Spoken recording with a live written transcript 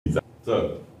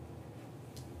So,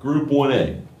 Group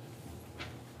 1A.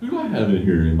 Who do I have in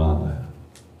here in my lab?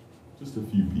 Just a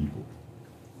few people.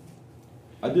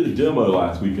 I did a demo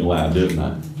last week in lab, didn't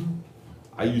I?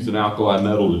 I used an alkali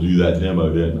metal to do that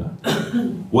demo, didn't I?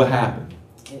 What happened?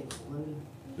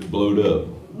 It blowed up.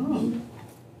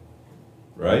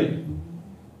 Right?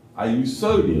 I used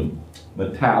sodium.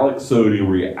 Metallic sodium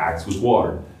reacts with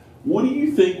water. What do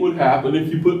you think would happen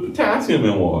if you put potassium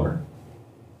in water?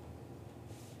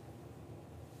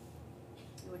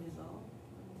 It would dissolve.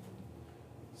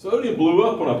 Sodium blew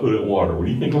up when I put it in water. What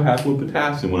do you think will happen with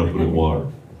potassium when I put it in water?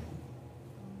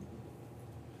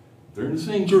 They're in the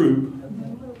same group.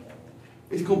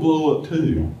 It's going to blow up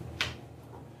too.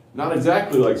 Not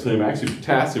exactly like sodium. Actually,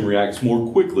 potassium reacts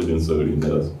more quickly than sodium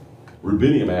does.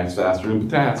 Rubidium acts faster than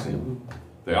potassium.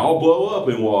 They all blow up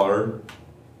in water,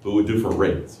 but with different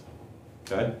rates.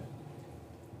 Okay?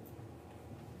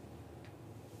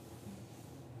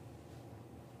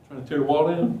 Trying to tear the wall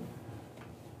down?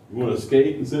 You want to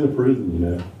escape? It's in a prison, you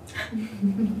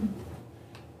know.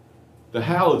 The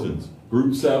halogens,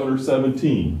 group 7 or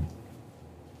 17.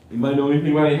 Anybody know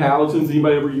anything about any halogens?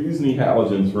 Anybody ever use any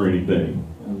halogens for anything?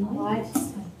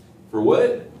 Lights. For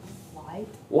what? Light.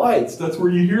 Lights. That's where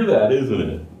you hear that, isn't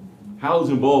it?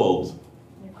 Halogen bulbs.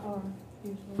 Your car.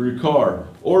 Usually. For your car.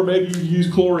 Or maybe you've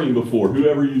used chlorine before.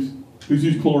 Who's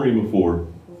used chlorine before?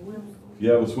 If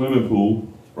you have a swimming pool,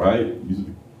 right?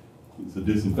 It's a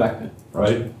disinfectant,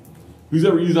 right? Who's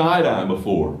ever used iodine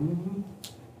before?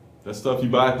 That stuff you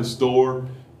buy at the store,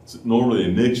 it's normally a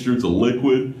mixture, it's a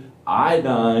liquid.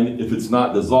 Iodine, if it's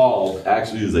not dissolved,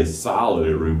 actually is a solid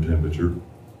at room temperature,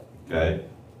 okay?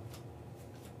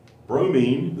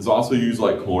 Bromine is also used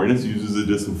like chlorine, it's used as a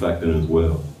disinfectant as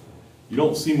well. You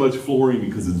don't see much fluorine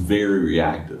because it's very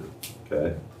reactive,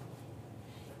 okay?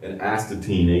 And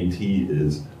astatine, AT,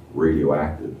 is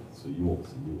radioactive, so you won't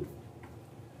see it.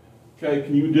 Okay,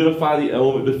 can you identify the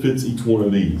element that fits each one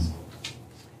of these?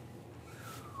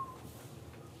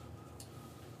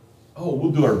 Oh,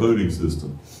 we'll do our voting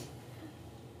system.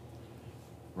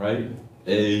 Right?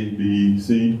 A, B,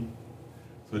 C.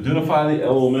 So identify the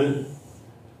element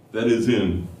that is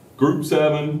in group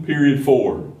 7, period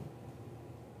 4.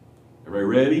 Everybody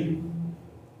ready?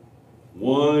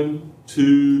 1,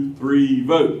 2, 3,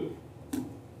 vote.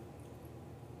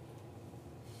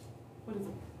 What is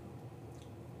it?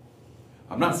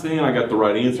 I'm not saying I got the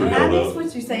right answer. I missed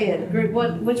what you said. Group,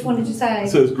 which one did you say? It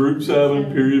says group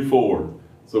 7, period 4.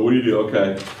 So what do?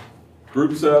 Okay.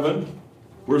 Group 7.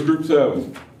 Where's group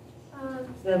 7?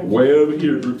 7. Way over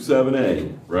here, group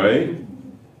 7A, right?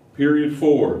 Period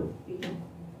 4.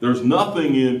 There's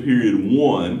nothing in period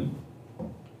 1.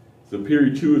 So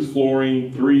period 2 is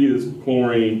fluorine, 3 is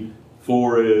chlorine,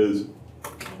 4 is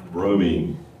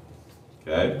bromine.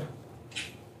 Okay?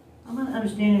 I'm not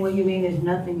understanding what you mean there's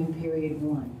nothing in period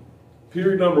 1.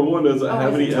 Period number 1 doesn't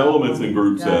have any elements in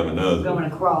group 7, does it? Going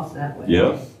across that way.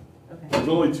 Yeah. Okay. There's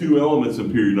only 2 elements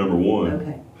in period number 1.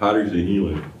 Okay. Hydrogen and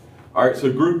helium. All right,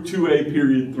 so group 2A,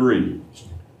 period 3.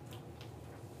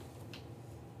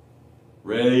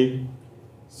 Ready,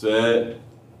 set,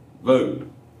 vote.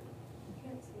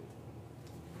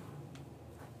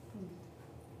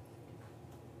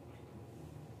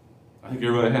 I think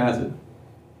everybody has it.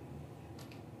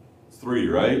 It's 3,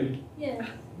 right? Yeah.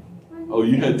 Oh,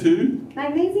 you had 2?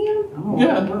 Magnesium? Oh,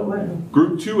 Yeah. what?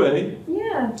 Group 2A.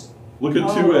 Yeah. Look at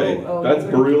Oh, 2A. oh, That's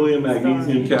oh, beryllium,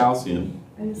 magnesium, sorry. calcium.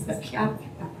 Yeah.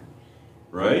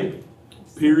 Right?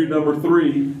 Period number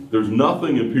 3, there's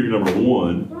nothing in period number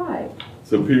 1. Right.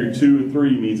 So period 2 and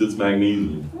 3 means it's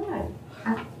magnesium. Right.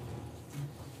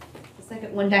 The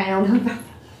second one down.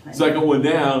 Second one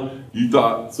down, you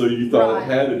thought Right. it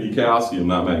had to be calcium,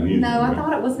 not magnesium. No, I right?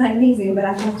 thought it was magnesium, but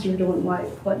I thought you were doing like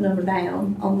what number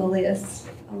down on the list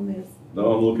on this.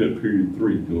 No, I'm looking at period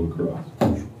 3 going across.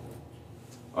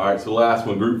 All right, so last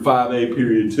one, group 5A,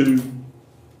 period 2.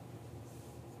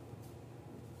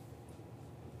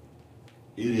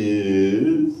 It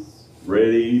is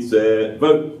ready, set,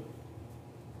 vote.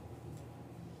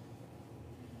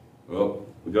 Well,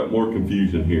 we got more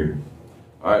confusion here.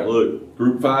 All right, look,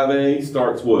 group 5A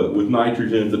starts what? With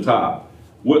nitrogen at the top.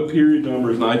 What period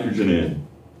number is nitrogen in?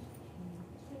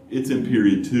 It's in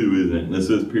period 2, isn't it? And this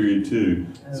is period 2,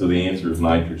 so the answer is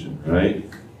nitrogen, right?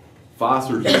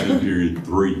 Phosphorus is in period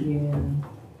 3, Yeah.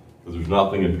 because there's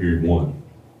nothing in period 1.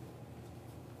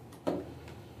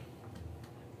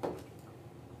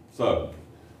 So,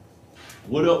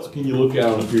 what else can you look at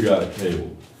on a periodic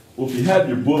table? Well, if you have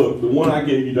your book, the one I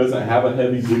gave you doesn't have a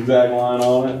heavy zigzag line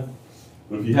on it.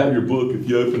 But if you have your book, if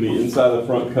you open the inside of the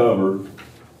front cover,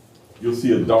 you'll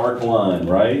see a dark line,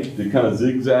 right? That kind of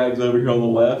zigzags over here on the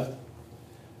left.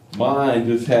 mine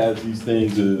just has these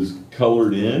things as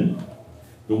colored in.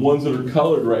 The ones that are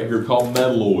colored right here are called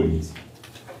metalloids.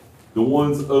 The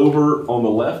ones over on the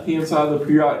left-hand side of the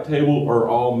periodic table are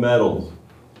all metals.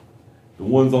 The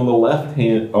ones on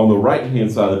the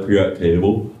right-hand side of the periodic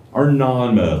table are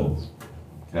non-metals.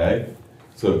 Okay?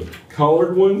 So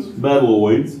colored ones,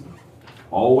 metalloids,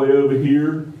 all the way over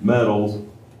here, metals,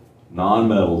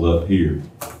 non-metals up here.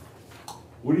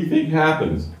 What do you think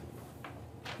happens?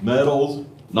 Metals,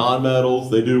 non-metals,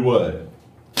 they do what?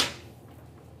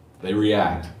 They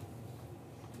react.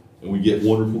 And we get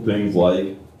wonderful things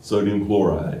like sodium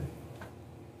chloride.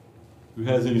 Who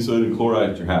has any sodium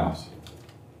chloride at your house?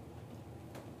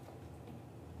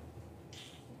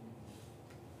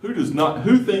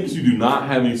 Who thinks you do not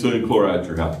have any sodium chloride at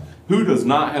your house? Who does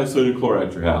not have sodium chloride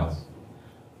at your house?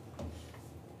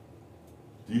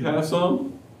 Do you have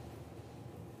some?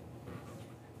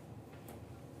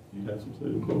 Do you have some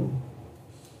sodium chloride?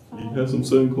 Do you have some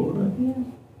sodium chloride? Yeah.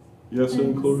 You have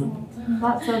sodium chloride?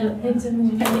 Lots of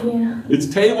it. It's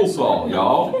table salt,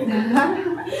 y'all.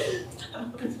 It's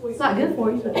not good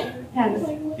for you, but have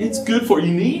it. It's good for you.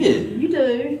 You need it. You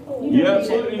do. You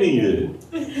absolutely need it.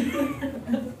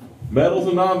 Metals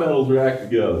and non-metals react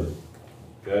together.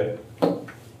 Okay?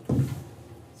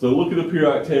 So look at the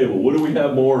periodic table. What do we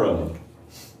have more of?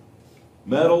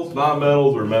 Metals,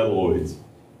 non-metals, or metalloids?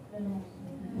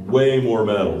 Way more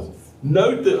metals.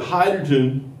 Note that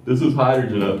hydrogen, this is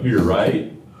hydrogen up here,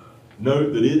 right?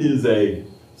 Note that it is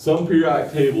some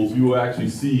periodic tables you will actually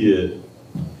see it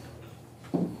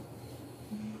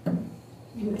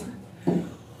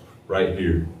right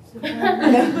here.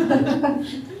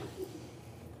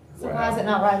 So why is it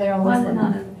not right there on Why this is it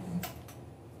one? not?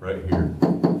 Right here.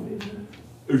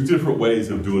 There's different ways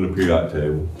of doing a periodic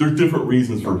table. There's different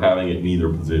reasons for having it in either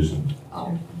position.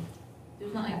 Oh.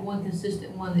 There's not like one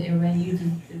consistent one that everybody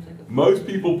uses. There's like a Most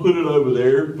people put it over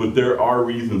there, but there are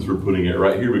reasons for putting it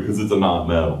right here because it's a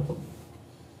non-metal.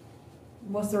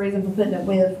 What's the reason for putting it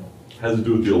with? Has to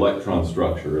do with the electron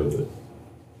structure of it.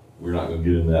 We're not going to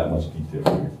get into that much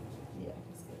detail here.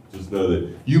 Just know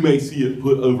that you may see it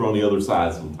put over on the other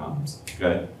side sometimes,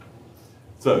 okay?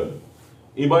 So,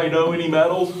 anybody know any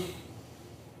metals?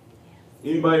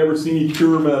 Anybody ever seen any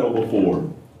pure metal before?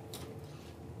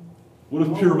 What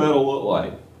does pure metal look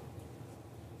like?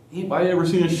 Anybody ever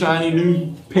seen a shiny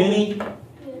new penny?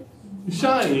 It's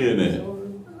shiny, isn't it?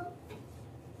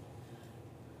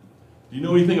 Do you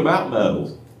know anything about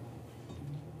metals?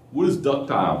 What does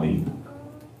ductile mean?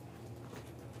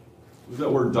 What does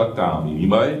that word ductile mean?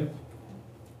 Anybody?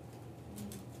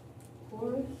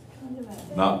 Porous?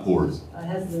 Not porous. it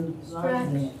has the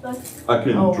lines in it. I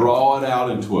can draw it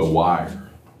out into a wire.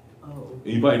 Oh.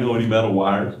 Anybody know any metal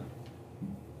wires?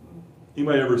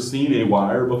 Anybody ever seen a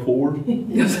wire before?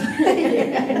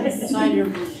 Sign your.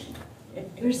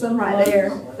 There's some right there.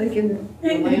 They can,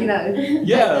 you know.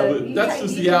 Yeah, but that's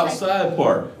just the outside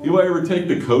part. Anybody ever take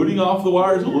the coating off the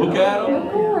wires and look at Of them?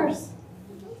 course.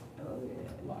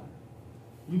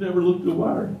 You never looked at a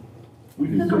wire. We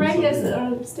do The things radio, like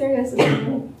that. or stereo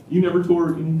system. You never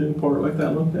tore anything apart like that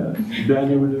and looked at it? Your dad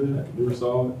never did that? Never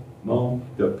saw it? Mom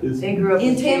got pissed? They grew up.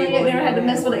 with Antenna, you cable never had to and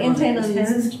mess with the everything.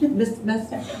 antennas.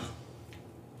 Mess.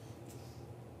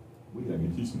 We gotta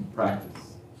get you some practice.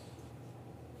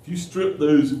 If you strip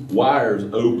those wires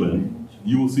open,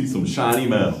 you will see some shiny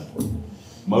metal,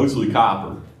 mostly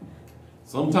copper.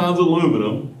 Sometimes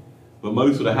aluminum, but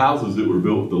most of the houses that were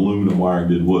built with aluminum wiring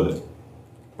did what?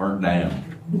 Burnt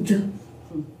down.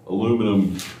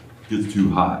 Aluminum gets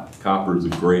too hot. Copper is a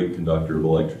great conductor of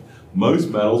electricity. Most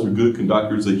metals are good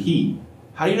conductors of heat.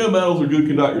 How do you know metals are good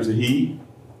conductors of heat?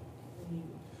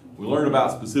 We learned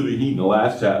about specific heat in the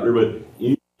last chapter, but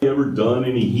anybody ever done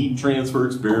any heat transfer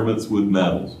experiments with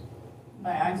metals?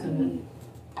 By accident.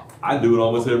 I do it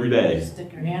almost every day.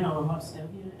 Stick your hand on a hot stove.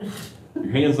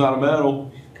 Your hand's not a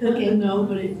metal. Cooking. No,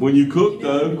 but it. When you cook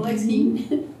though, Collects heat.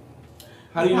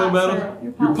 how do you know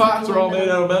metal? Your pots are all made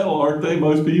out of metal, aren't they,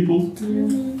 most people?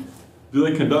 Mm-hmm. Do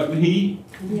they conduct heat?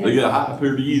 They get hot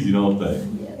pretty easy, don't they?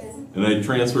 Yes. And they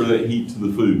transfer that heat to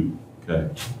the food.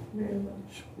 Okay, Very well.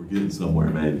 we're getting somewhere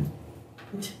maybe.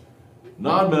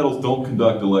 Non-metals don't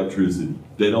conduct electricity.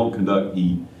 They don't conduct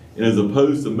heat. And as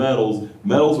opposed to metals,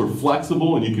 metals are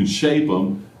flexible and you can shape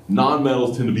them.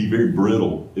 Non-metals tend to be very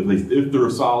brittle. If they're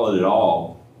solid at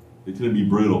all, they tend to be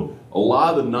brittle. A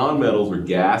lot of the non-metals are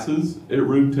gases at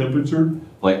room temperature,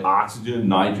 like oxygen,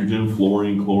 nitrogen,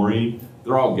 fluorine, chlorine.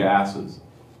 They're all gases.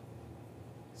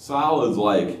 Solids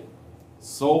like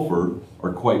sulfur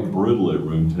are quite brittle at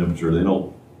room temperature.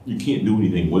 You can't do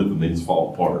anything with them, they just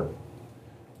fall apart.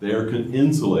 They are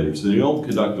insulators, so they don't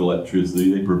conduct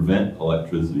electricity, they prevent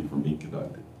electricity from being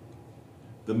conducted.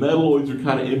 The metalloids are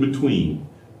kind of in between.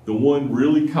 The one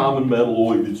really common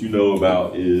metalloid that you know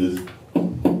about is,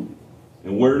 and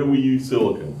where do we use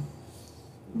silicon?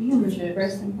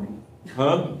 Breast implant.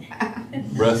 Huh?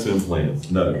 Breast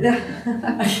implants, no.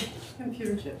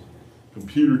 Computer chips.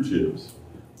 Computer chips.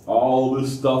 All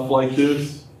this stuff like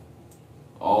this,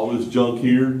 all this junk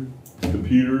here,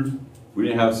 computers, if we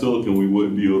didn't have silicon, we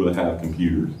wouldn't be able to have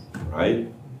computers, right?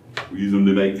 We use them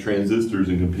to make transistors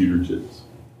and computer chips.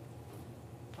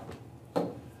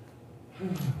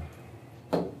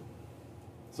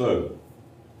 So,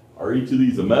 are each of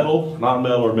these a metal,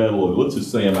 non-metal, or metalloid? Let's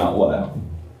just say them out loud.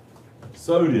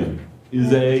 Sodium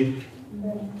is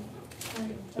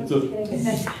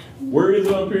where is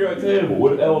it on the periodic table?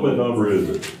 What element number is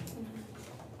it?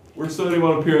 Where's sodium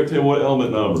on the periodic table? What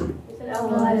element number?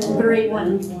 3.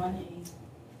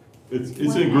 It's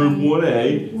in group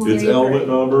 1A. It's element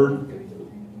number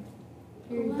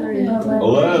 11. Number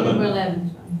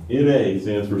 11. Na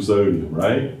stands for sodium,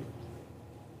 right?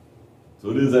 So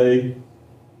it is a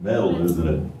metal, isn't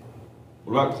it?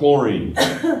 What about chlorine?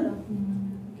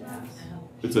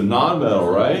 It's a non-metal,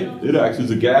 right? It actually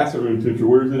is a gas at room temperature.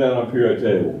 Where is it at on the periodic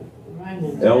table?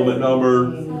 Element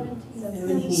number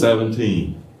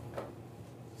 17.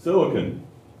 Silicon.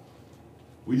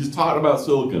 We just talked about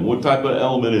silicon. What type of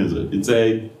element is it? It's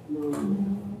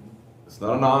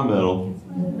not a non-metal.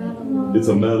 It's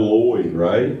a metalloid,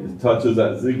 right? It touches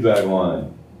that zigzag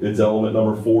line. It's element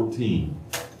number 14.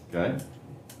 Okay?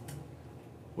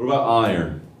 What about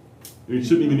iron? You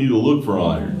shouldn't even need to look for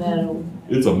iron. Metal.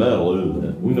 It's a metal, isn't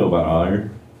it? We know about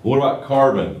iron. What about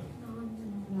carbon?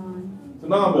 It's a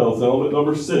non-metal. It's element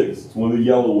number 6. It's one of the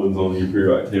yellow ones on your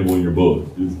periodic table in your book.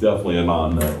 It's definitely a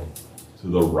non-metal. To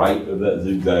the right of that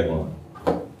zigzag line.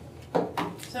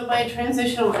 So by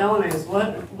transitional elements,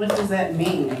 what does that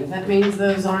mean? That means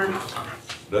those aren't,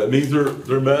 That means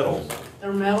they're metals.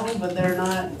 they're metal, but they're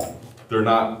not. They're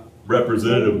not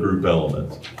representative group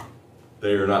elements.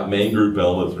 They are not main group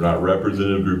elements. They're not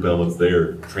representative group elements. They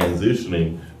are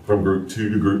transitioning from group 2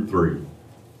 to group 3.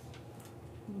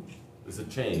 It's a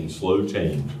change, slow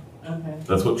change. Okay.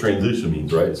 That's what transition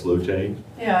means, right? Slow change.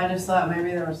 Yeah, I just thought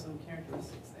maybe there were some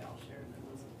characteristics they all shared.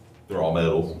 They're all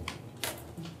metals.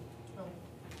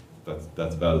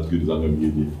 That's about as good as I'm going to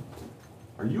give you.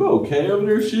 Are you okay over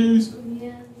there, Shoes?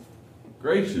 Yeah.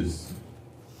 Gracious.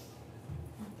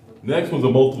 Next one's a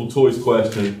multiple choice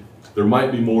question. There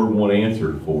might be more than one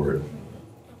answer for it.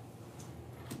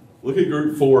 Look at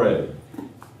group 4A.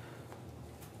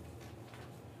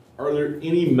 Are there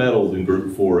any metals in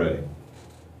group 4A?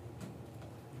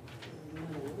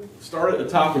 Start at the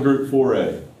top of group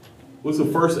 4A. What's the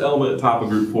first element at the top of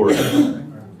group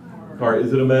 4A? All right,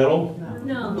 is it a metal?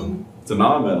 No. It's a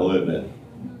non-metal, isn't it?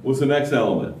 What's the next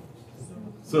element?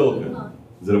 Silicon.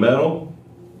 Is it a metal?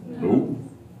 Nope.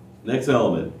 Next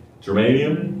element.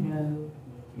 Germanium?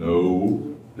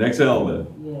 No. Next element.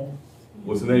 Yes.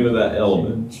 What's the name of that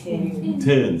element?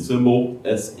 Tin, symbol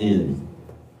SN.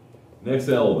 Next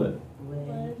element.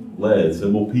 Lead,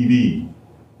 symbol PD.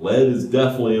 Lead is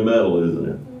definitely a metal, isn't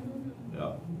it?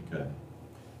 Yeah, okay.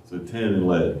 So tin and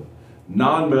lead.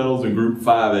 Non-metals in group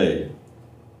 5A.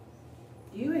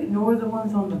 Do you ignore the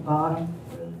ones on the bottom?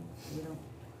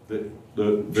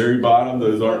 The very bottom,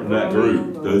 those aren't in that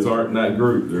group. Those aren't in that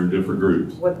group. They're in different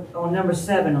groups. What, on number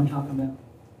 7 I'm talking about?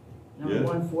 Number Yeah.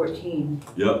 114.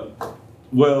 Yep.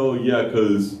 Well, yeah,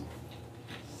 because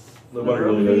nobody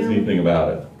really knows anything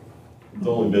about it. It's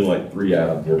only been like 3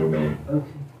 atoms ever made. Okay.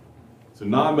 So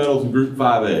non-metals in group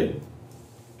 5A.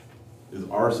 Is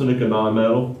arsenic a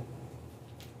non-metal?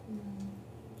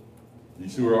 You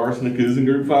see where arsenic is in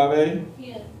group 5A?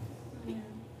 Yeah.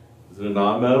 Is it a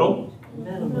non-metal?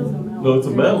 Metal. No, it's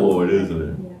a metalloid, isn't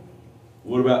it?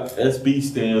 What about SB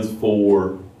stands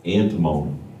for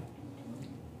antimony?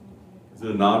 Is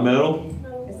it a non-metal?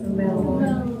 It's a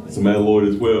metal. It's a metalloid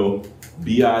as well.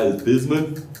 Bi is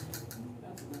bismuth.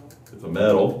 It's a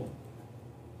metal.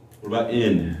 What about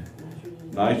N?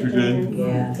 Nitrogen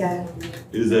Yeah.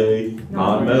 is a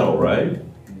non-metal, right?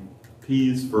 P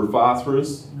is for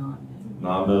phosphorus. Non-metal.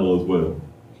 Non-metal as well.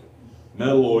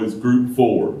 Metalloids, group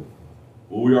 4.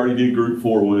 Well, we already did group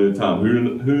 4 one at a time. Who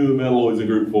are the metalloids in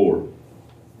group 4?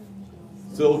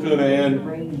 Silicon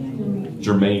and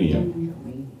germanium.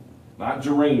 Not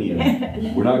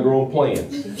geranium. We're not growing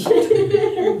plants.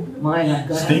 Mine, I've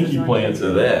got. Stinky plants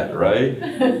are that, right?